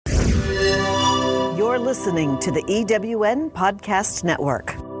You're listening to the EWN Podcast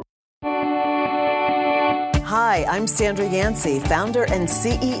Network. Hi, I'm Sandra Yancey, founder and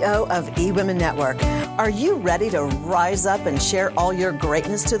CEO of eWomen Network. Are you ready to rise up and share all your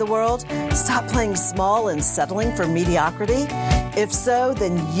greatness to the world? Stop playing small and settling for mediocrity? If so,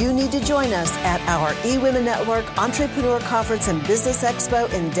 then you need to join us at our eWomen Network Entrepreneur Conference and Business Expo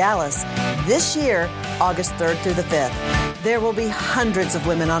in Dallas this year, August 3rd through the 5th. There will be hundreds of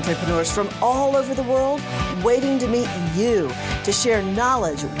women entrepreneurs from all over the world waiting to meet you to share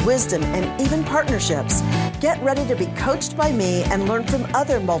knowledge, wisdom, and even partnerships. Get ready to be coached by me and learn from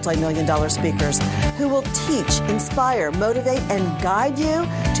other multi-million-dollar speakers who will teach, inspire, motivate, and guide you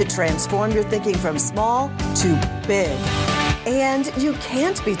to transform your thinking from small to big. And you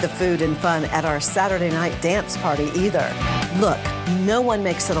can't beat the food and fun at our Saturday night dance party either. Look, no one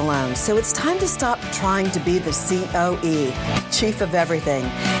makes it alone, so it's time to stop trying to be the COE, Chief of Everything,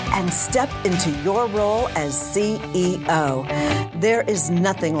 and step into your role as CEO. There is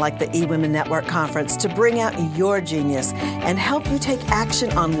nothing like the eWomen Network Conference to bring out your genius and help you take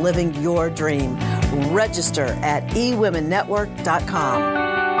action on living your dream. Register at ewomennetwork.com.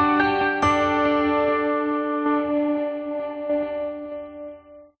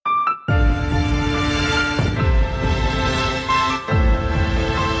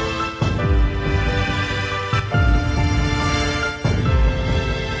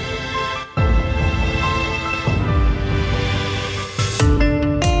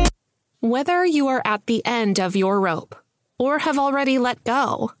 Whether you are at the end of your rope or have already let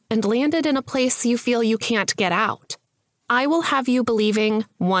go and landed in a place you feel you can't get out, I will have you believing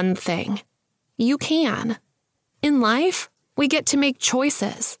one thing. You can. In life, we get to make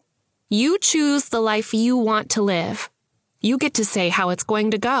choices. You choose the life you want to live. You get to say how it's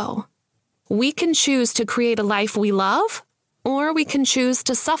going to go. We can choose to create a life we love, or we can choose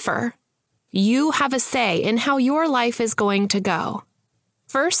to suffer. You have a say in how your life is going to go.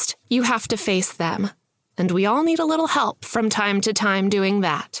 First, you have to face them, and we all need a little help from time to time doing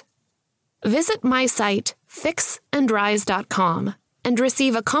that. Visit my site, fixandrise.com, and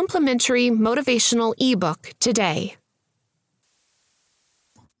receive a complimentary motivational ebook today.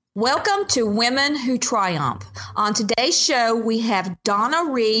 Welcome to Women Who Triumph. On today's show, we have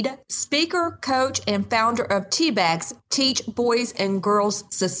Donna Reed, speaker, coach, and founder of Teabags, Teach Boys and Girls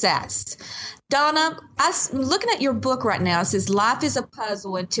Success. Donna, I'm looking at your book right now. It says, Life is a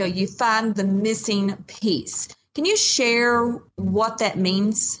puzzle until you find the missing piece. Can you share what that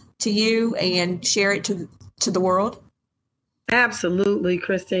means to you and share it to the world? Absolutely,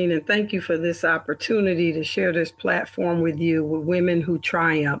 Christine, and thank you for this opportunity to share this platform with you, with Women Who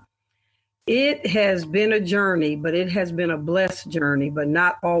Triumph. It has been a journey, but it has been a blessed journey, but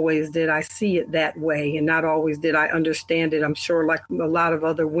not always did I see it that way, and not always did I understand it, I'm sure, like a lot of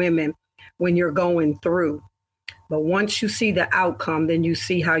other women, when you're going through. But once you see the outcome, then you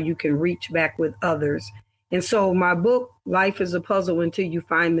see how you can reach back with others. And so my book, Life is a Puzzle Until You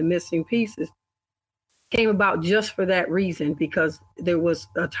Find the Missing Pieces, came about just for that reason, because there was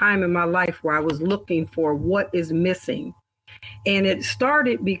a time in my life where I was looking for what is missing. And it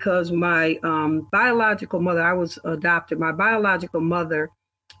started because my biological mother, I was adopted. My biological mother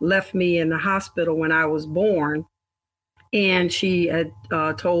left me in the hospital when I was born. And she had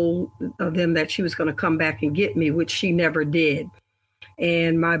told them that she was going to come back and get me, which she never did.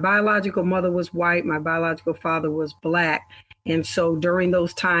 And my biological mother was white. My biological father was black. And so during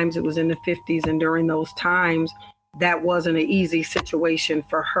those times, it was in the 50s. And during those times, that wasn't an easy situation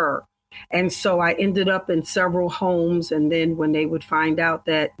for her. And so I ended up in several homes. And then when they would find out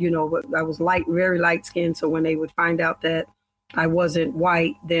that, I was very light skinned. So when they would find out that I wasn't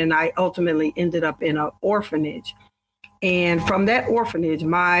white, then I ultimately ended up in an orphanage. And from that orphanage,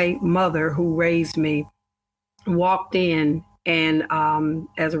 my mother, who raised me, walked in, and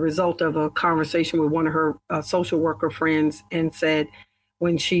as a result of a conversation with one of her social worker friends, and said,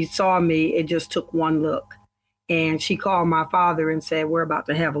 when she saw me, it just took one look. And she called my father and said, we're about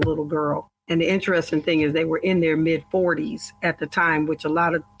to have a little girl. And the interesting thing is they were in their mid-40s at the time, which a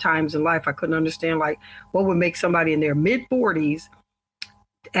lot of times in life I couldn't understand, like what would make somebody in their mid-40s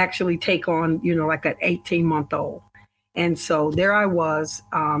actually take on, like an 18-month-old. And so there I was,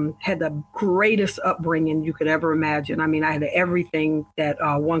 had the greatest upbringing you could ever imagine. I mean, I had everything that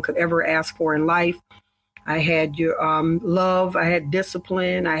one could ever ask for in life. I had your love, I had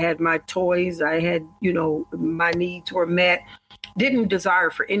discipline, I had my toys, I had, my needs were met, didn't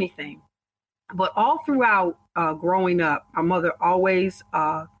desire for anything. But all throughout growing up, my mother always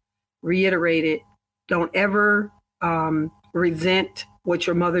reiterated, don't ever resent what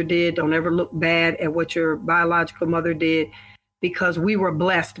your mother did. Don't ever look bad at what your biological mother did, because we were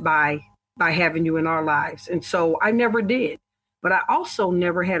blessed by by having you in our lives. And so I never did. But I also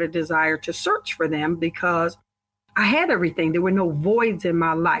never had a desire to search for them because I had everything. There were no voids in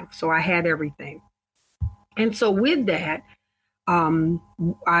my life. So I had everything. And so with that,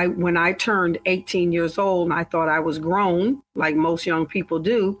 when I turned 18 years old and I thought I was grown, like most young people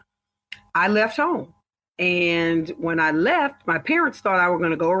do, I left home. And when I left, my parents thought I were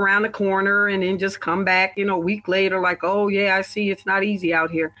going to go around the corner and then just come back, a week later, like, oh, yeah, I see it's not easy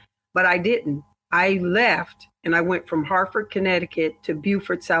out here. But I didn't. I left and I went from Hartford, Connecticut to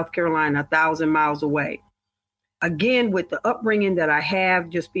Beaufort, South Carolina, 1,000 miles away. Again, with the upbringing that I have,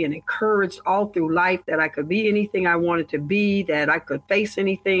 just being encouraged all through life that I could be anything I wanted to be, that I could face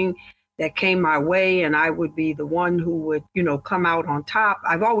anything that came my way and I would be the one who would, come out on top.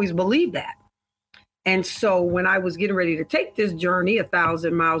 I've always believed that. And so when I was getting ready to take this journey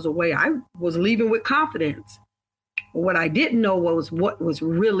 1,000 miles away, I was leaving with confidence. What I didn't know was what was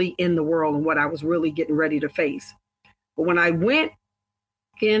really in the world and what I was really getting ready to face. But when I went,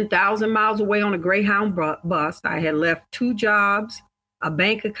 again, 1,000 miles away on a Greyhound bus, I had left 2 jobs, a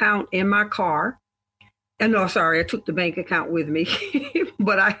bank account in my car. And no, sorry, I took the bank account with me,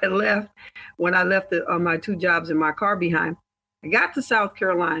 but I had left when I left my 2 jobs in my car behind. I got to South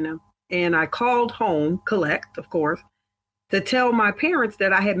Carolina and I called home, collect, of course, to tell my parents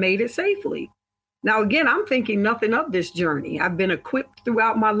that I had made it safely. Now, again, I'm thinking nothing of this journey. I've been equipped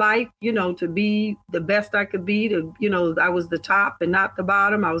throughout my life, to be the best I could be, I was the top and not the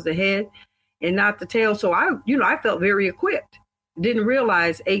bottom. I was the head and not the tail. So I felt very equipped. Didn't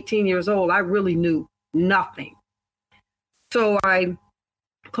realize 18 years old, I really knew nothing. So I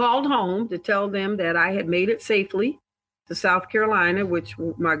called home to tell them that I had made it safely to South Carolina, which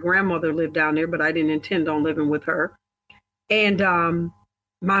my grandmother lived down there, but I didn't intend on living with her. And,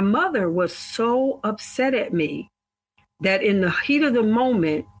 my mother was so upset at me that in the heat of the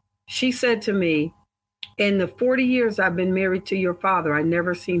moment, she said to me, in the 40 years I've been married to your father, I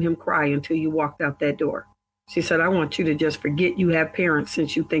never seen him cry until you walked out that door. She said, I want you to just forget you have parents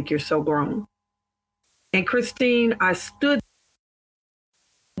since you think you're so grown. And Christine, I stood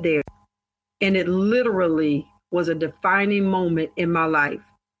there and it literally was a defining moment in my life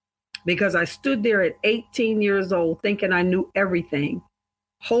because I stood there at 18 years old thinking I knew everything,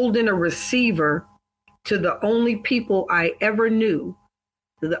 holding a receiver to the only people I ever knew,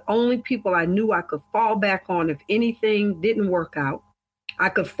 to the only people I knew I could fall back on if anything didn't work out. I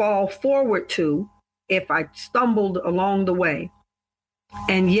could fall forward to if I stumbled along the way.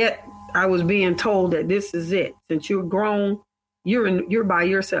 And yet I was being told that this is it. Since you're grown, you're by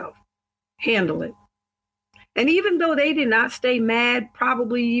yourself. Handle it. And even though they did not stay mad,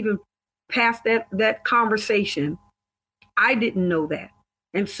 probably even past that conversation, I didn't know that.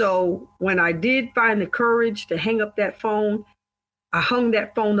 And so when I did find the courage to hang up that phone, I hung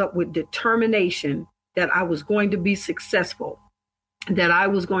that phone up with determination that I was going to be successful, that I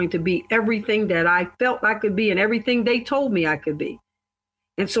was going to be everything that I felt I could be and everything they told me I could be.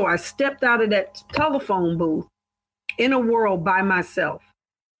 And so I stepped out of that telephone booth in a world by myself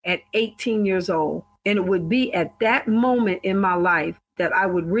at 18 years old. And it would be at that moment in my life that I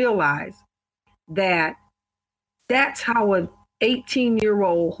would realize that that's how an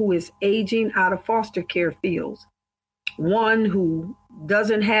 18-year-old who is aging out of foster care feels. One who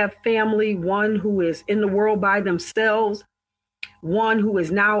doesn't have family, one who is in the world by themselves, one who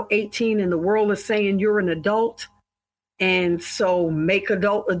is now 18 and the world is saying you're an adult and so make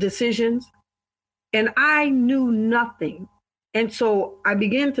adult decisions. And I knew nothing. And so I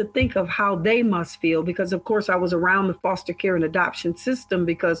began to think of how they must feel because, of course, I was around the foster care and adoption system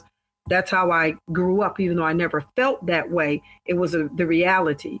because that's how I grew up, even though I never felt that way. It was the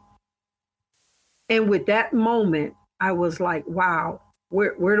reality. And with that moment, I was like, wow,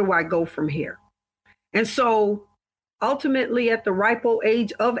 where do I go from here? And so ultimately, at the ripe old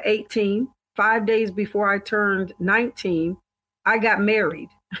age of 18, 5 days before I turned 19, I got married.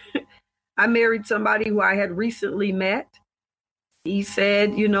 I married somebody who I had recently met. He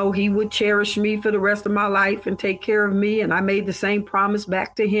said, he would cherish me for the rest of my life and take care of me. And I made the same promise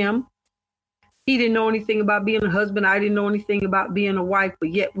back to him. He didn't know anything about being a husband. I didn't know anything about being a wife,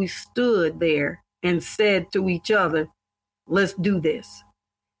 but yet we stood there and said to each other, let's do this.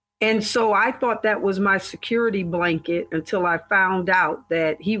 And so I thought that was my security blanket until I found out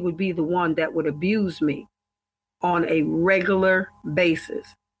that he would be the one that would abuse me on a regular basis.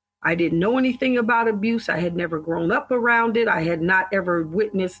 I didn't know anything about abuse. I had never grown up around it. I had not ever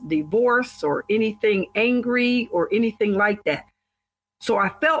witnessed divorce or anything angry or anything like that. So I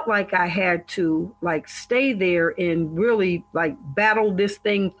felt like I had to stay there and really battle this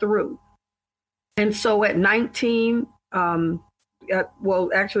thing through. And so at 19,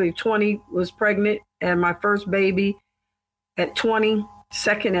 actually 20, was pregnant, and my first baby at 20,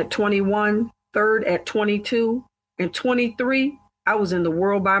 second at 21, third at 22, and 23, I was in the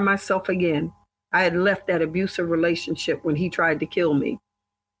world by myself again. I had left that abusive relationship when he tried to kill me.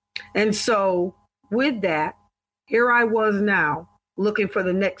 And so with that, here I was now looking for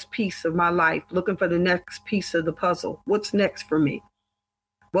the next piece of my life, looking for the next piece of the puzzle. What's next for me?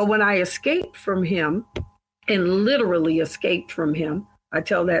 Well, when I escaped from him, and literally escaped from him, I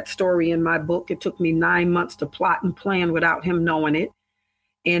tell that story in my book. It took me 9 months to plot and plan without him knowing it.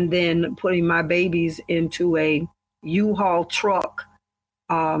 And then putting my babies into a U-Haul truck.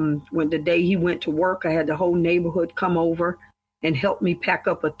 When the day he went to work, I had the whole neighborhood come over and help me pack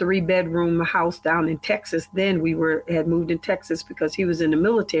up a 3-bedroom house down in Texas. Then we had moved in Texas because he was in the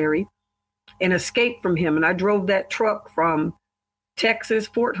military, and escaped from him. And I drove that truck from Texas,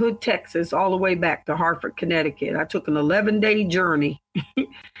 Fort Hood, Texas, all the way back to Hartford, Connecticut. I took an 11-day journey.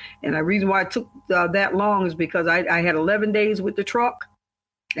 And the reason why it took that long is because I had 11 days with the truck,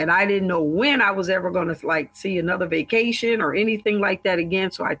 and I didn't know when I was ever going to see another vacation or anything like that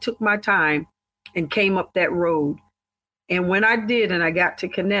again. So I took my time and came up that road. And when I did, and I got to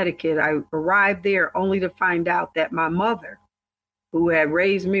Connecticut, I arrived there only to find out that my mother, who had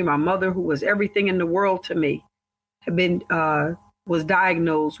raised me, my mother, who was everything in the world to me, was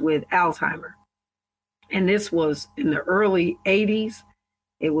diagnosed with Alzheimer's. And this was in the early 80s.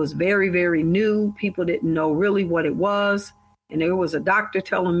 It was very, very new. People didn't know really what it was. And there was a doctor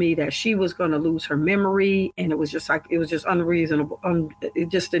telling me that she was going to lose her memory. And it was just unreasonable. It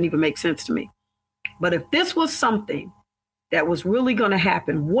just didn't even make sense to me. But if this was something that was really going to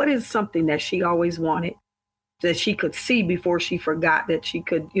happen, what is something that she always wanted, that she could see before she forgot, that she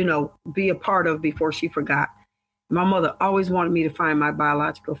could, be a part of before she forgot? My mother always wanted me to find my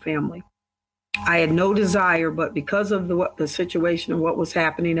biological family. I had no desire, but because of the situation and what was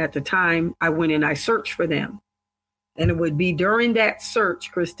happening at the time, I went and I searched for them. And it would be during that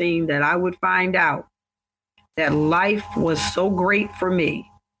search, Christine, that I would find out that life was so great for me,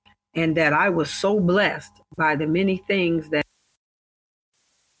 and that I was so blessed by the many things that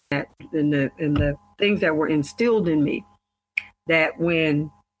the things that were instilled in me, that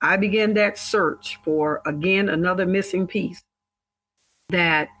when I began that search for, again, another missing piece,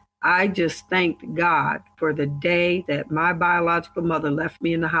 that I just thanked God for the day that my biological mother left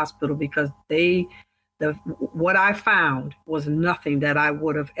me in the hospital, because what I found was nothing that I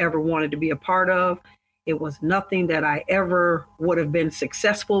would have ever wanted to be a part of. It was nothing that I ever would have been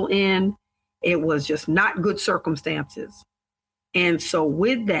successful in. It was just not good circumstances. And so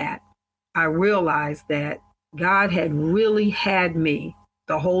with that, I realized that God had really had me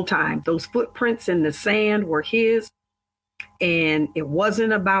the whole time. Those footprints in the sand were his. And it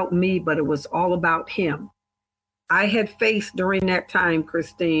wasn't about me, but it was all about him. I had faced during that time,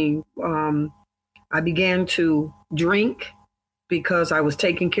 Christine, I began to drink because I was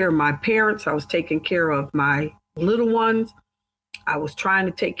taking care of my parents. I was taking care of my little ones. I was trying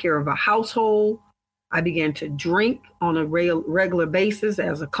to take care of a household. I began to drink on a regular basis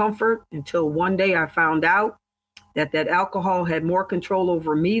as a comfort, until one day I found out that alcohol had more control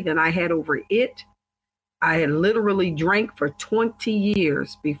over me than I had over it. I had literally drank for 20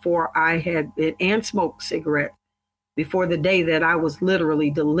 years before I had been, and smoked cigarettes, before the day that I was literally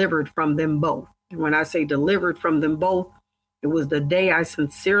delivered from them both. And when I say delivered from them both, it was the day I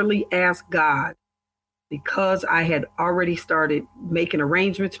sincerely asked God, because I had already started making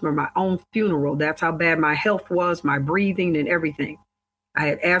arrangements for my own funeral. That's how bad my health was, my breathing and everything. I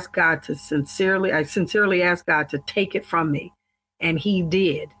had asked God to sincerely asked God to take it from me. And he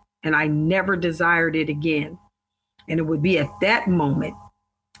did. And I never desired it again. And it would be at that moment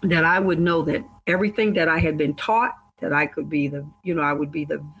that I would know that everything that I had been taught, that I could be I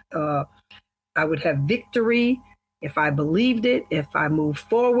would have victory if I believed it, if I moved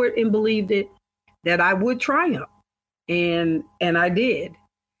forward and believed it, that I would triumph. And I did.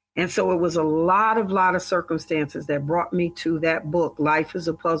 And so it was a lot of circumstances that brought me to that book, Life is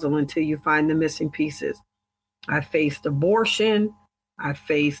a Puzzle Until You Find the Missing Pieces. I faced abortion. I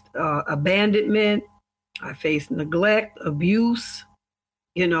faced abandonment. I faced neglect, abuse,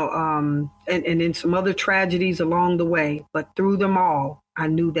 and then some other tragedies along the way. But through them all, I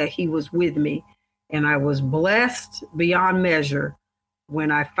knew that he was with me. And I was blessed beyond measure when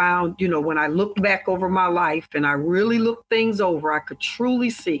I found, when I looked back over my life and I really looked things over, I could truly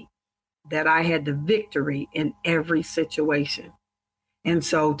see that I had the victory in every situation. And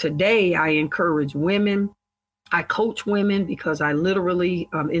so today I encourage women. I coach women because I literally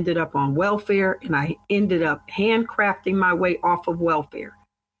ended up on welfare, and I ended up handcrafting my way off of welfare,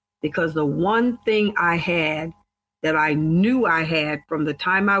 because the one thing I had that I knew I had from the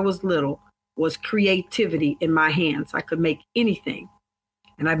time I was little was creativity in my hands. I could make anything.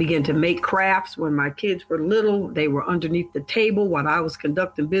 And I began to make crafts when my kids were little. They were underneath the table while I was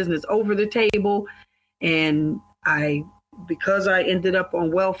conducting business over the table. And because I ended up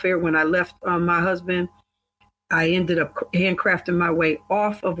on welfare when I left my husband, I ended up handcrafting my way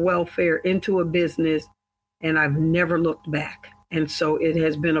off of welfare into a business, and I've never looked back. And so it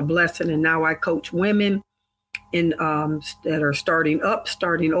has been a blessing. And now I coach women that are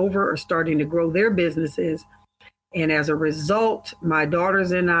starting over, or starting to grow their businesses. And as a result, my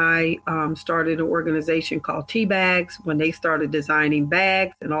daughters and I started an organization called Tea Bags when they started designing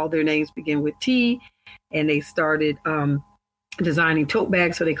bags, and all their names begin with T. And they started designing tote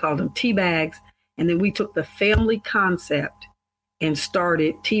bags, so they called them Tea Bags. And then we took the family concept and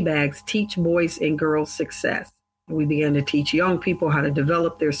started Tea Bags, Teach Boys and Girls Success. And we began to teach young people how to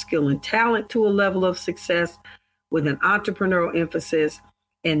develop their skill and talent to a level of success with an entrepreneurial emphasis.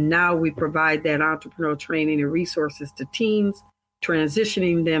 And now we provide that entrepreneurial training and resources to teens,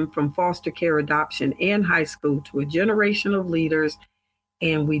 transitioning them from foster care, adoption, and high school to a generation of leaders.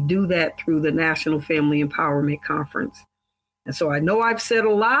 And we do that through the National Family Empowerment Conference. And so I know I've said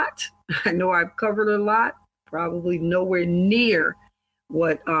a lot. I know I've covered a lot, probably nowhere near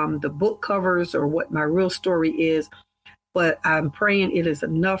what the book covers or what my real story is. But I'm praying it is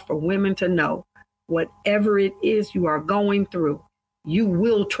enough for women to know whatever it is you are going through, you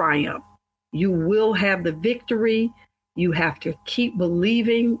will triumph. You will have the victory. You have to keep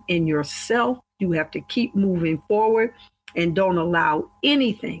believing in yourself. You have to keep moving forward, and don't allow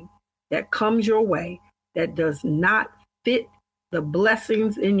anything that comes your way that does not fit the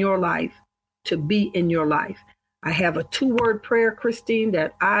blessings in your life to be in your life. I have a 2-word prayer, Christine,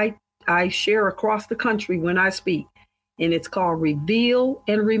 that I share across the country when I speak, and it's called reveal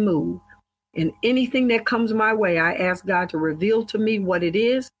and remove. And anything that comes my way, I ask God to reveal to me what it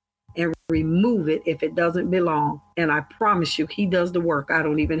is and remove it if it doesn't belong. And I promise you, he does the work. I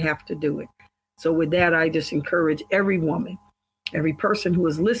don't even have to do it. So with that, I just encourage every woman, every person who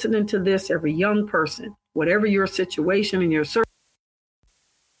is listening to this, every young person, whatever your situation and your circumstance.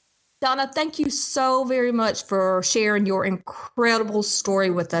 Donna, thank you so very much for sharing your incredible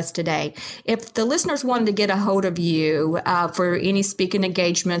story with us today. If the listeners wanted to get a hold of you for any speaking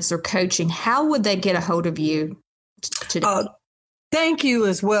engagements or coaching, how would they get a hold of you today? Thank you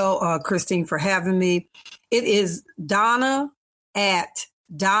as well, Christine, for having me. It is Donna at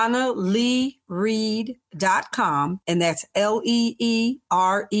DonnaLeeReed.com, and that's LeeReed.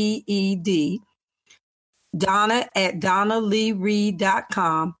 Donna at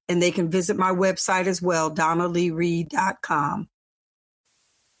DonnaLeeReed.com, and they can visit my website as well, DonnaLeeReed.com.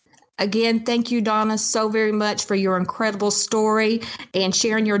 Again, thank you, Donna, so very much for your incredible story and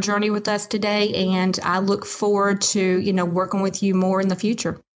sharing your journey with us today. And I look forward to, working with you more in the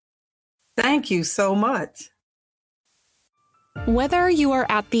future. Thank you so much. Whether you are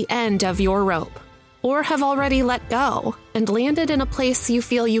at the end of your rope or have already let go and landed in a place you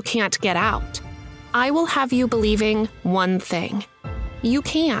feel you can't get out, I will have you believing one thing. You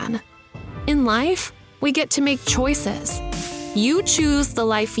can. In life, we get to make choices. You choose the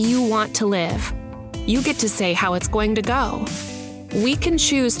life you want to live. You get to say how it's going to go. We can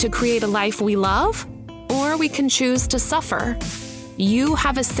choose to create a life we love, or we can choose to suffer. You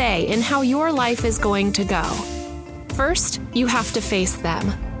have a say in how your life is going to go. First, you have to face them,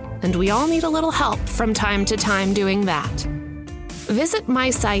 and we all need a little help from time to time doing that. Visit my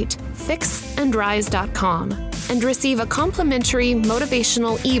site, fixandrise.com, and receive a complimentary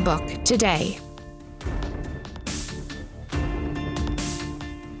motivational ebook today.